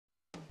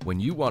When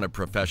you want a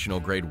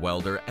professional-grade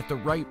welder at the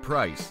right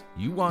price,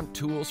 you want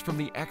tools from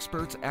the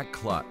experts at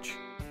Klutch.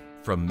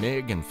 From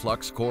MIG and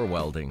flux core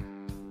welding,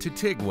 to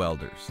TIG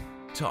welders,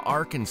 to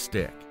arc and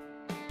stick,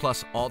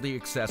 plus all the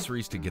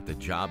accessories to get the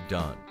job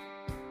done.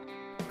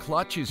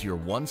 Klutch is your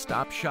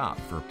one-stop shop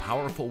for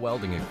powerful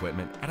welding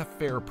equipment at a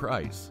fair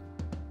price.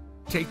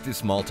 Take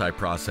this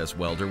multi-process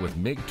welder with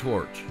MIG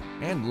torch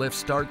and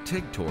lift-start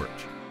TIG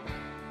torch.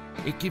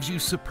 It gives you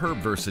superb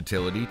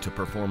versatility to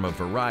perform a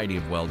variety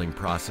of welding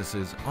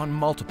processes on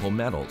multiple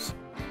metals.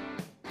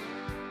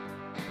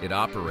 It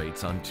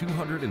operates on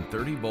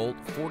 230-volt,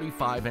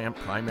 45-amp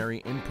primary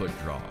input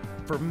draw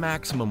for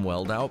maximum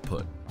weld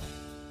output.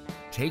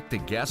 Take the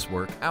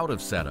guesswork out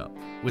of setup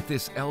with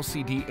this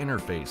LCD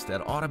interface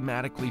that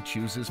automatically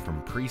chooses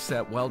from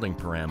preset welding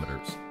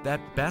parameters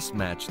that best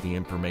match the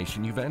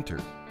information you've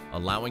entered,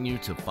 allowing you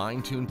to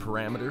fine-tune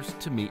parameters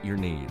to meet your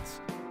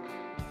needs.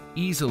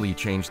 Easily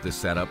change the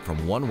setup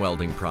from one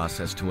welding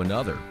process to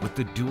another with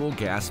the dual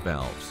gas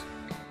valves.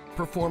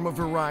 Perform a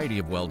variety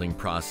of welding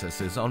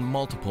processes on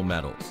multiple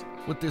metals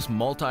with this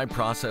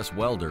multi-process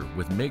welder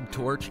with MIG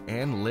torch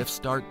and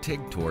lift-start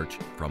TIG torch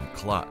from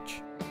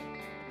Klutch.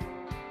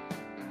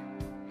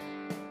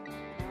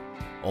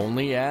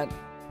 Only at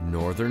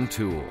Northern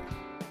Tool.